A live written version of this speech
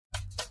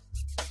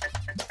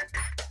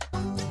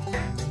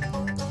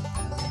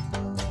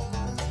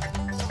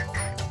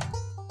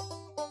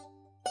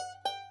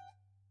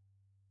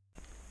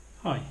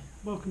Hi,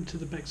 welcome to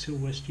the Bexhill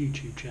West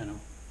YouTube channel.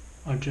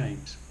 I'm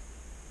James.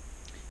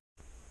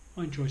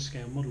 I enjoy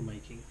scale model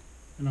making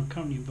and I'm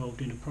currently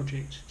involved in a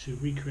project to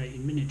recreate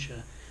in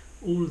miniature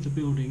all of the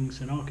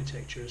buildings and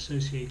architecture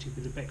associated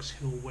with the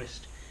Bexhill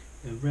West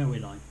railway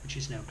line, which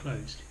is now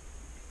closed.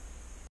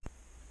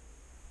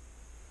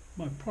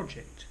 My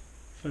project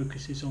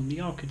focuses on the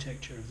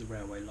architecture of the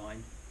railway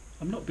line.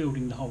 I'm not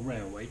building the whole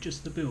railway,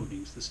 just the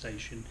buildings, the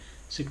station,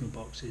 signal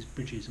boxes,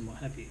 bridges and what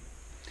have you.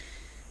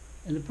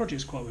 And the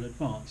project's quite well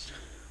advanced.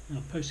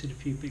 I've posted a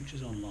few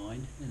pictures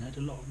online and had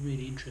a lot of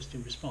really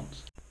interesting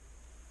response.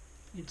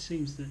 It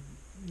seems that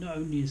not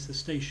only is the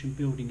station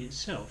building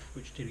itself,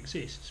 which still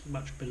exists,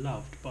 much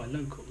beloved by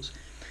locals,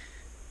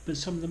 but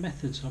some of the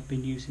methods I've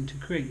been using to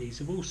create these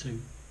have also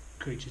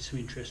created some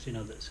interest in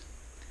others.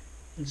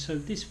 And so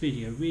this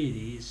video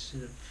really is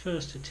the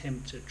first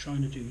attempt at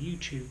trying to do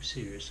YouTube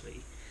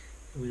seriously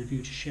with a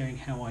view to sharing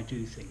how I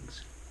do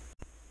things.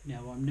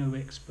 Now, I'm no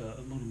expert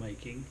at model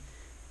making,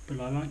 but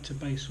I like to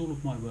base all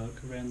of my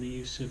work around the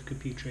use of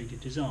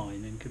computer-aided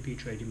design and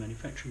computer-aided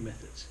manufacturing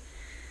methods.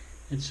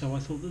 And so I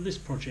thought that this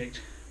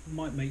project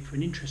might make for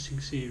an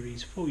interesting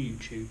series for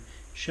YouTube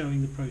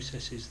showing the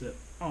processes that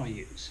I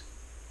use.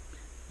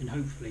 And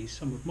hopefully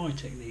some of my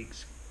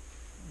techniques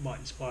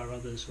might inspire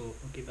others or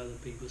give other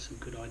people some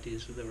good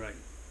ideas of their own.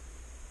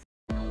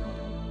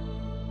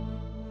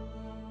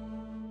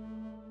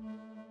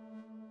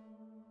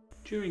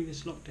 During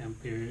this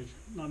lockdown period,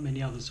 like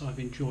many others, I've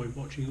enjoyed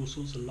watching all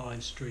sorts of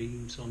live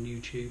streams on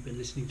YouTube and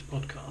listening to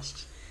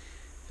podcasts.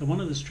 And one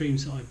of the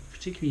streams that I've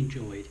particularly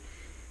enjoyed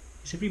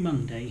is every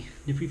Monday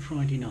and every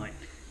Friday night,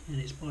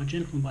 and it's by a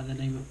gentleman by the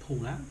name of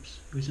Paul,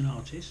 who is an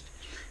artist,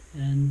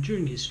 and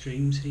during his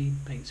streams he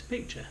paints a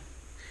picture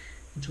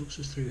and talks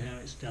us through how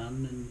it's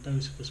done, and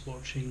those of us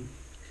watching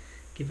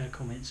give our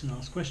comments and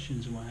ask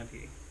questions and what have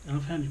you. And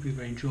I've found it to be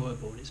very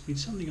enjoyable, and it's been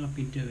something I've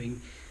been doing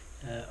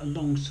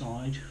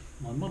alongside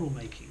my model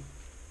making.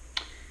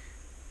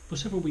 Well,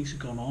 several weeks have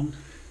gone on.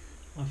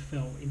 I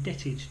felt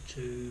indebted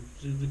to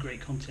the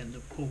great content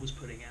that Paul was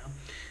putting out,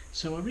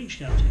 so I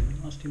reached out to him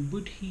and asked him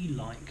would he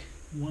like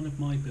one of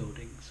my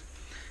buildings.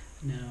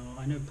 Now,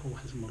 I know Paul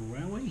has a model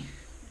railway,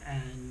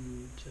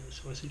 and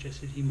so I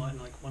suggested he might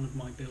like one of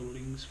my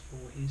buildings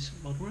for his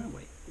model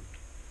railway.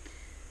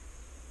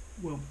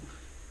 Well,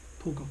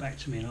 Paul got back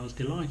to me and I was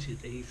delighted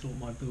that he thought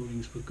my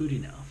buildings were good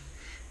enough.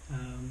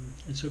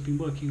 And so I've been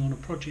working on a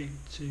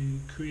project to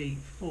create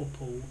for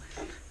Paul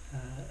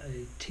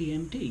a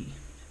TMD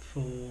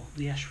for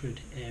the Ashford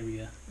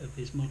area of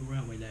his model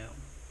railway layout.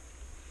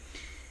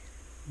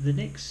 The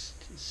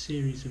next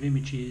series of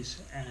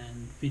images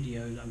and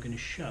video that I'm going to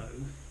show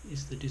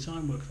is the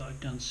design work that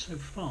I've done so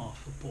far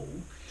for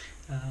Paul.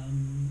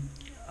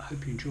 I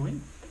hope you enjoy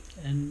it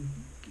and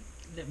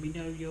let me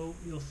know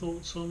your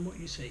thoughts on what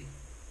you see.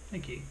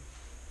 Thank you.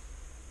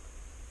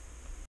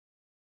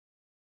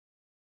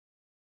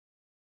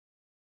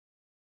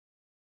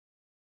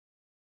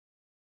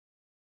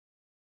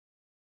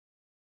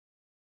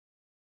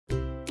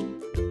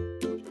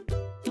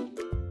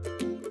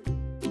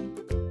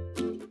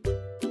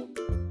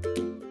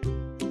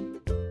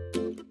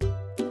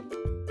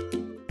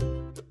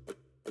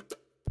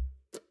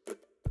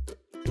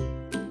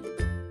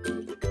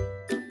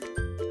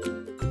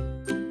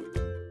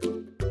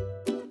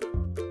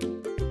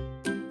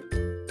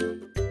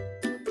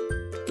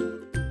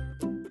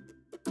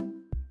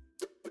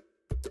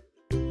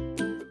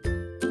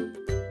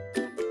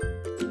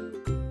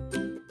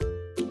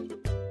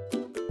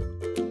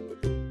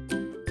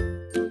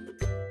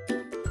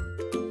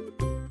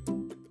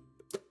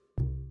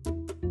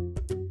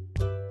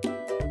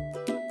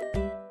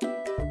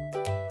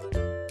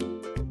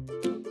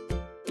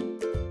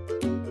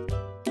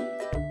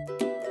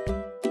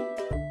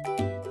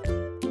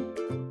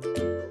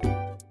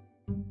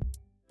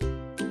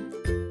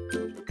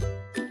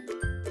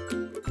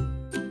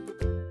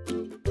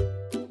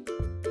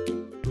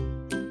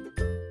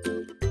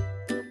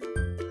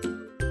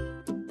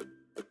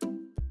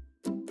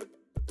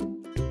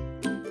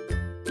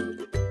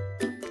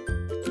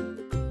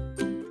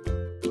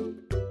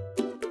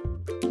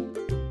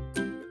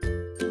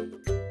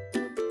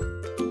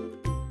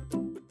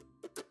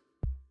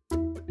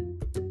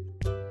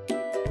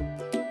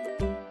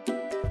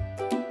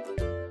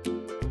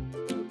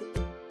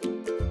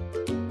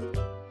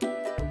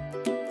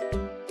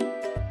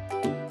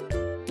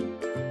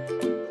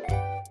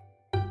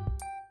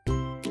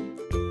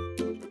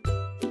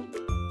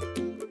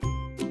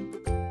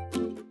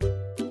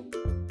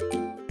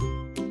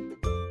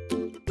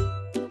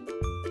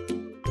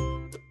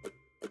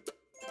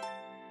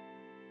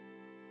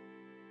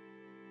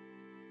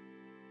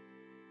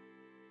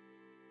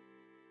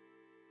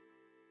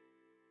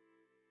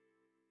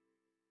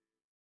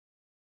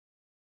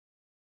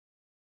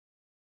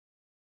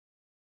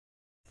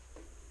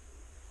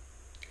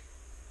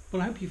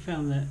 Well, I hope you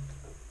found that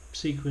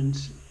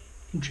sequence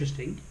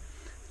interesting.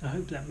 I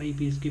hope that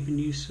maybe has given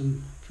you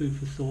some food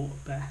for thought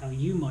about how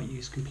you might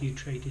use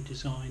computer-aided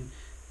design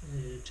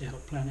to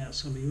help plan out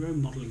some of your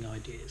own modelling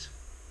ideas.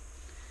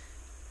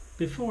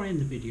 Before I end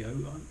the video,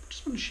 I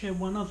just want to share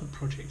one other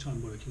project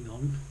I'm working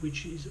on,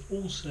 which is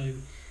also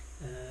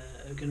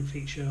going to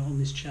feature on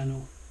this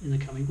channel in the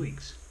coming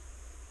weeks.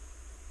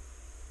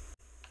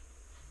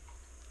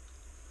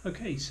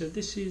 Okay, so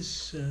this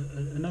is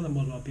another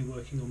model I've been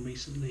working on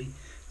recently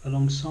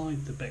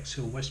alongside the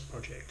Bexhill West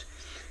project.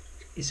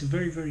 It's a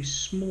very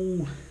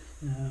small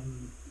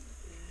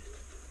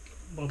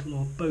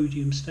model of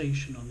Bodiam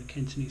station on the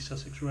Kent and East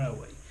Sussex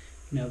Railway.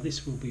 Now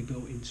this will be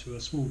built into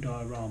a small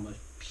diorama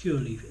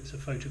purely as a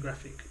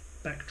photographic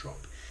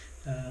backdrop.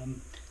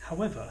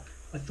 However,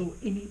 I thought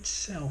in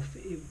itself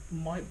it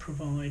might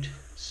provide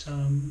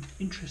some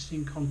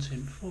interesting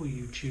content for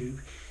YouTube,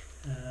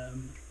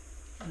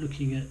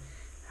 looking at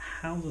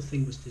how the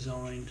thing was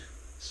designed,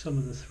 some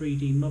of the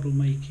 3D model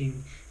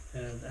making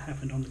that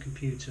happened on the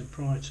computer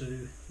prior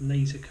to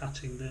laser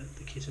cutting the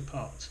kit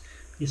apart.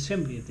 The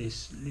assembly of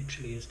this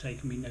literally has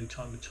taken me no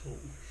time at all,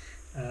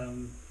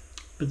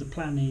 but the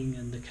planning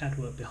and the CAD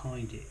work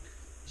behind it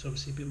is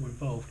obviously a bit more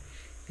involved.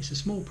 It's a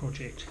small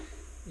project,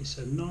 it's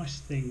a nice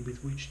thing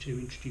with which to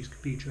introduce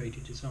computer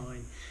aided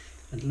design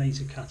and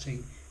laser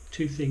cutting,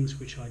 two things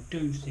which I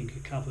don't think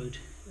are covered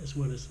as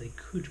well as they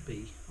could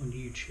be on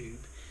YouTube,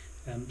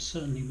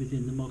 certainly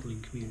within the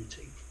modelling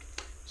community.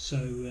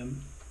 So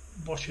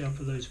watch out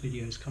for those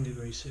videos coming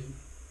very soon.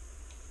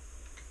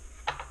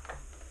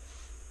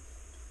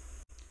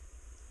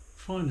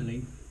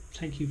 Finally,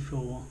 thank you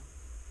for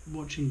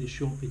watching this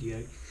short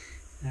video.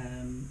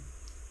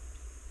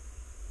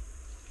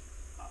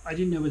 I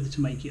didn't know whether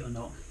to make it or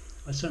not.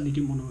 I certainly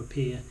didn't want to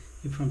appear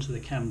in front of the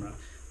camera,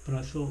 but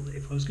I thought that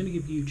if I was going to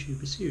give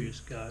YouTube a serious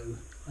go,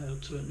 I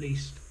ought to at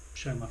least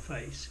show my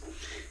face.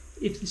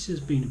 If this has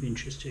been of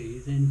interest to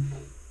you, then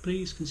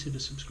please consider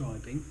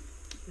subscribing.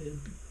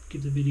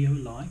 Give the video a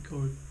like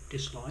or a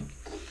dislike.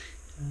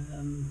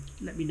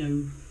 Let me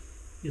know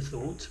your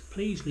thoughts.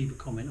 Please leave a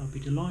comment. I'll be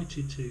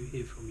delighted to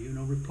hear from you, and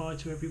I'll reply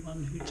to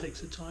everyone who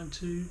takes the time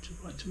to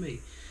write to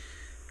me.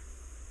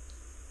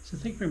 So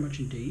thank you very much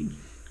indeed.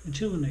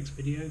 Until the next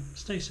video,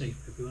 stay safe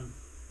everyone.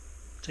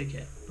 Take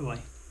care. Bye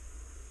bye.